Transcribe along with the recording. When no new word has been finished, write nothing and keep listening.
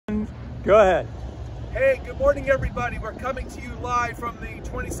Go ahead. Hey, good morning, everybody. We're coming to you live from the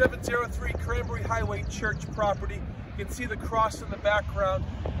 2703 Cranberry Highway Church property. You can see the cross in the background.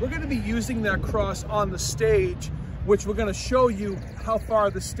 We're going to be using that cross on the stage, which we're going to show you how far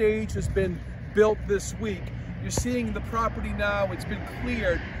the stage has been built this week. You're seeing the property now. It's been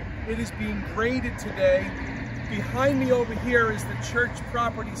cleared. It is being graded today. Behind me over here is the church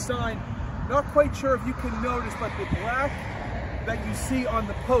property sign. Not quite sure if you can notice, but the black that you see on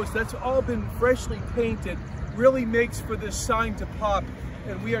the post, that's all been freshly painted. Really makes for this sign to pop.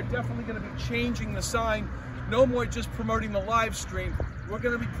 And we are definitely going to be changing the sign. No more just promoting the live stream. We're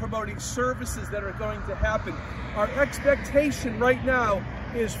going to be promoting services that are going to happen. Our expectation right now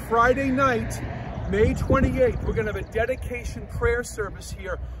is Friday night, May 28th. We're going to have a dedication prayer service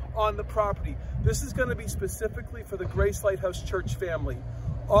here on the property. This is going to be specifically for the Grace Lighthouse Church family.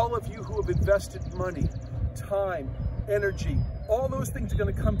 All of you who have invested money, time, energy, all those things are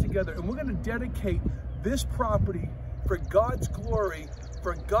going to come together, and we're going to dedicate this property for God's glory,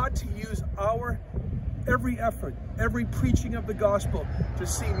 for God to use our every effort, every preaching of the gospel to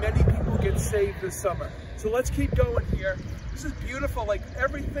see many people get saved this summer. So let's keep going here. This is beautiful. Like,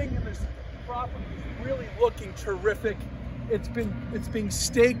 everything in this property is really looking terrific. It's being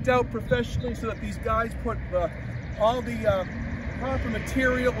staked out professionally so that these guys put all the proper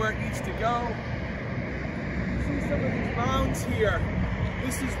material where it needs to go. See some of these mounds here.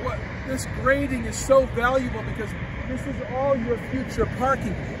 This grading is so valuable because this is all your future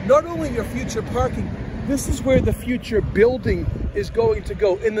parking. Not only your future parking, this is where the future building is going to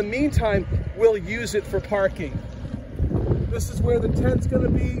go. In the meantime, we'll use it for parking. This is where the tent's going to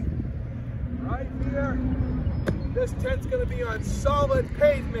be, right here. This tent's going to be on solid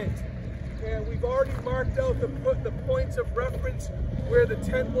pavement. And we've already marked out the points of reference where the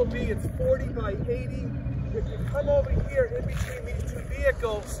tent will be. It's 40 by 80. If you come over here in between these two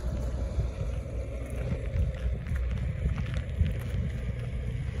vehicles,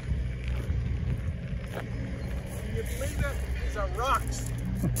 can you believe that? These are rocks.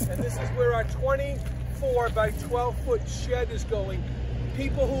 And this is where our 24 by 12 foot shed is going.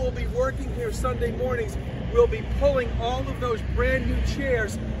 People who will be working here Sunday mornings will be pulling all of those brand new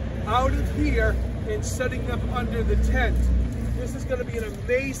chairs out of here and setting them under the tent. This is going to be an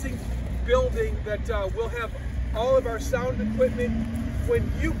amazing building that will have all of our sound equipment.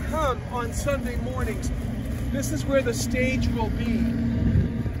 When you come on Sunday mornings, this is where the stage will be.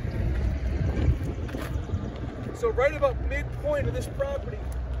 So right about midpoint of this property,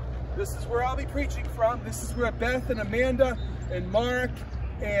 this is where I'll be preaching from. This is where Beth and Amanda and Mark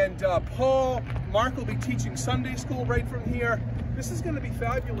and Paul. Mark will be teaching Sunday school right from here. This is going to be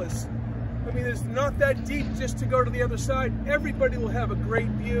fabulous. I mean, it's not that deep just to go to the other side. Everybody will have a great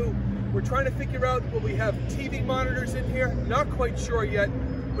view. We're trying to figure out, will we have TV monitors in here? Not quite sure yet,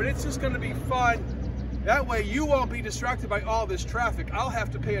 but it's just going to be fun. That way you won't be distracted by all this traffic. I'll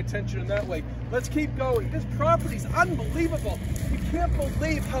have to pay attention in that way. Let's keep going. This property's unbelievable. You can't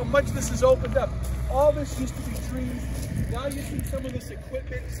believe how much this has opened up. All this used to be trees. Now you see some of this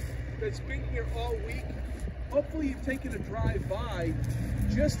equipment that's been here all week. Hopefully you've taken a drive by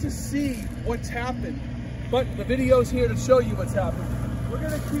just to see what's happened. But the video's here to show you what's happened. We're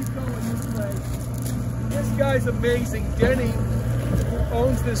gonna keep going this way. This guy's amazing. Denny, who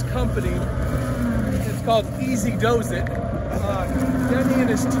owns this company, it's called Easy Does It. Denny and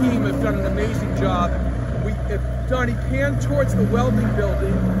his team have done an amazing job. If Donnie, pan towards the welding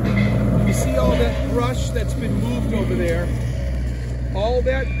building, you see all that brush that's been moved over there. All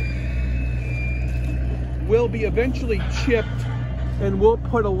that will be eventually chipped, and we'll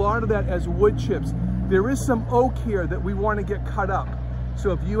put a lot of that as wood chips. There is some oak here that we want to get cut up.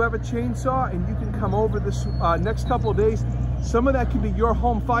 So if you have a chainsaw and you can come over this next couple of days, some of that can be your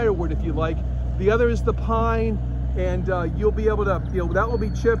home firewood if you like. The other is the pine, and you'll be able to, that will be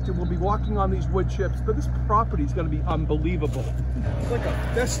chipped, and we'll be walking on these wood chips. But this property is going to be unbelievable. It's like a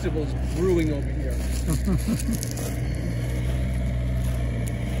festival's brewing over here.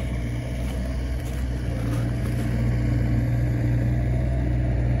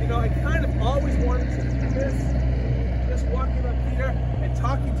 I kind of always wanted to do this, just walking up here and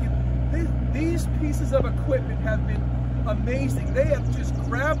talking to you. These pieces of equipment have been amazing. They have just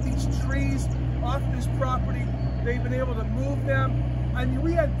grabbed these trees off this property. They've been able to move them. I mean,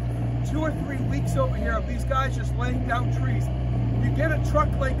 we had 2 or 3 weeks over here of these guys just laying down trees. You get a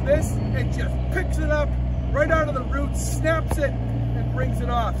truck like this, it just picks it up right out of the roots, snaps it, and brings it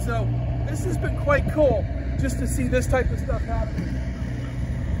off. So this has been quite cool just to see this type of stuff happen.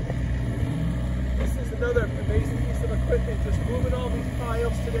 This is another amazing piece of equipment, just moving all these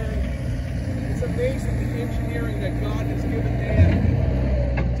piles today. It's amazing the engineering that God has given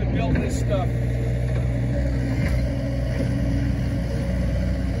man to build this stuff.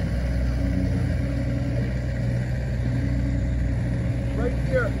 Right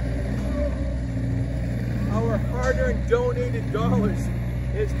here, our hard-earned donated dollars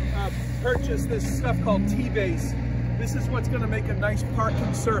is purchased this stuff called T-Base. This is what's going to make a nice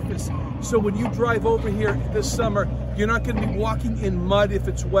parking surface. So when you drive over here this summer, you're not going to be walking in mud if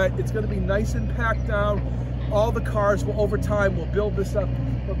it's wet. It's going to be nice and packed down. All the cars will, over time, will build this up.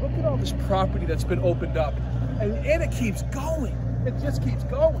 But look at all this property that's been opened up. And it keeps going. It just keeps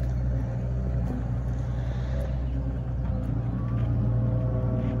going.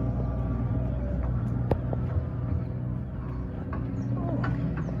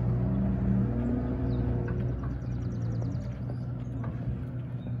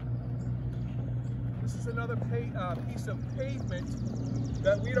 This is another piece of pavement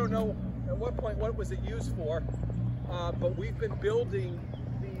that we don't know at what point what was it used for, but we've been building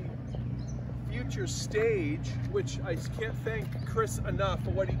the future stage, which I can't thank Chris enough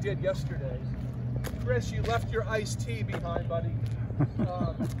for what he did yesterday. Chris, you left your iced tea behind, buddy.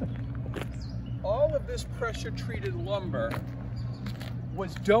 All of this pressure-treated lumber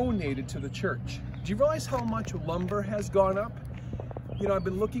was donated to the church. Do you realize how much lumber has gone up? You know, I've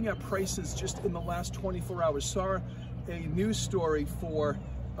been looking at prices just in the last 24 hours. Saw a news story for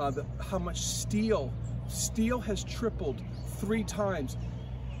how much steel has tripled 3 times.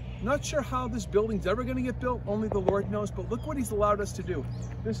 Not sure how this building's ever going to get built, only the Lord knows, but look what he's allowed us to do.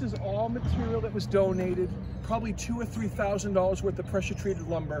 This is all material that was donated, probably $2,000 or $3,000 worth of pressure treated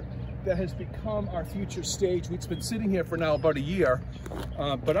lumber that has become our future stage. It's been sitting here for now about a year,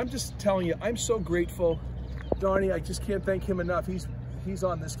 but I'm just telling you, I'm so grateful. Donnie, I just can't thank him enough. He's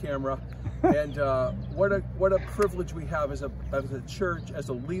on this camera, and what a privilege we have as a church, as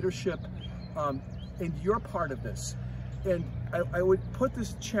a leadership, and you're part of this. And I would put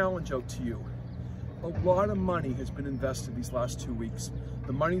this challenge out to you. A lot of money has been invested these last 2 weeks.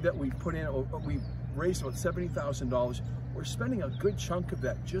 The money that we've put in, we've raised about $70,000. We're spending a good chunk of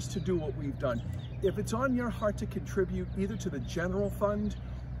that just to do what we've done. If it's on your heart to contribute either to the general fund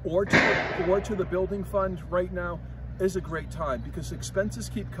or to the building fund right now, is a great time, because expenses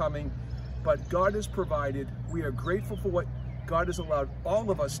keep coming, but God has provided. We are grateful for what God has allowed all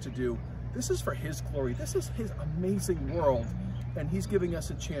of us to do. This is for His glory. This is His amazing world, and He's giving us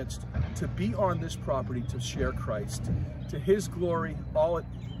a chance to be on this property to share Christ. To His glory,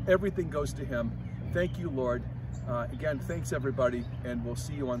 everything goes to Him. Thank you, Lord. Again, thanks everybody, and we'll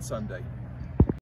see you on Sunday.